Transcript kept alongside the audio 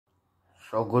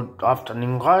So good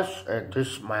afternoon, guys. This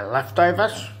is my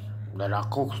leftovers that I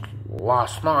cooked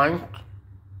last night.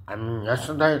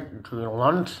 Yesterday during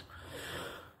lunch.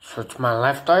 So it's my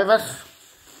leftovers.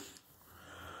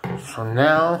 So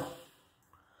now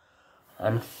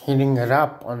I'm heating it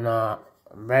up on a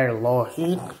very low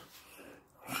heat.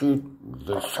 See,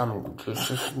 there's some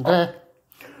juices there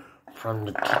from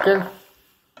the chicken.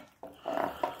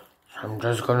 So I'm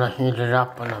just gonna heat it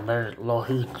up on a very low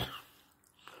heat.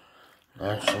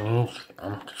 Nice and easy.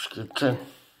 Amke's kitchen.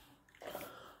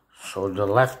 So the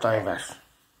leftovers.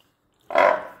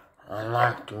 I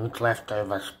like to eat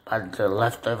leftovers, but the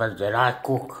leftovers that I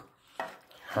cook,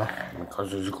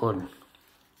 because it's good.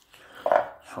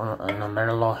 So on a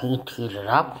very low heat, heat it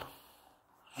up.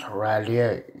 So right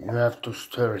here, you have to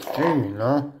stir it in,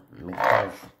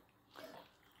 because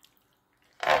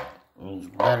it's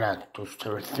better to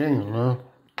stir it in,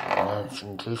 Nice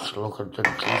and juicy. Look at the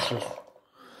juices.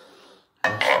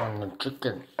 That's on the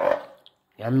chicken.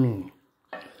 Yummy.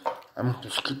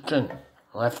 Amke's kitchen.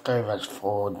 Leftovers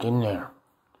for dinner.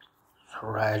 So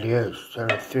right here, stir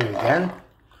it through again.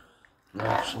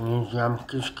 Nice and easy.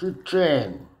 Amke's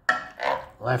kitchen.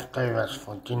 Leftovers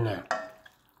for dinner.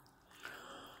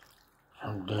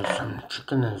 So there's some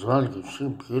chicken as well. You see,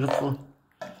 beautiful.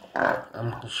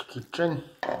 Amke's kitchen.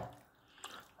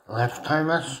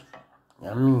 Leftovers.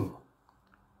 Yummy.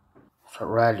 So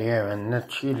right here, and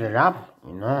let's heat it up.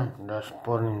 Just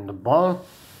put in the bowl,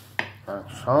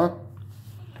 like so.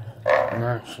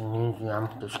 Nice and easy.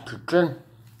 Amke's kitchen.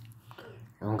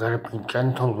 You gotta be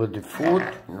gentle with the food,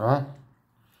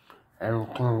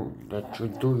 Everything that you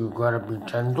do, you gotta be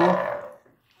gentle.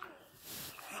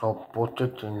 So put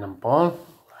it in the bowl,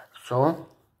 like so.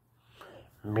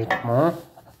 A bit more.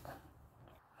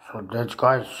 So that's,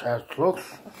 guys, how it looks.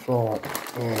 So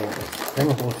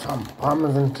sprinkle some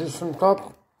Parmesan cheese on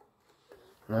top.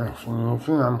 Nice and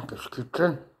easy. Amke's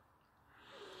kitchen.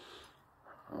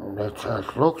 That's how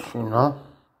it looks, A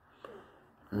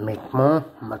bit more,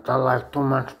 but I like too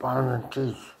much Parmesan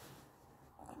cheese.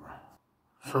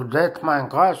 So that's my,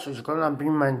 guys, it's gonna be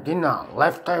my dinner.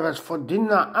 Leftovers for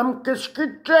dinner. Amke's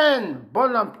kitchen.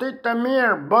 Bon appetit,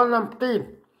 Amir. Bon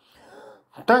appetit.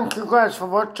 Thank you guys for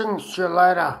watching. See you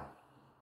later.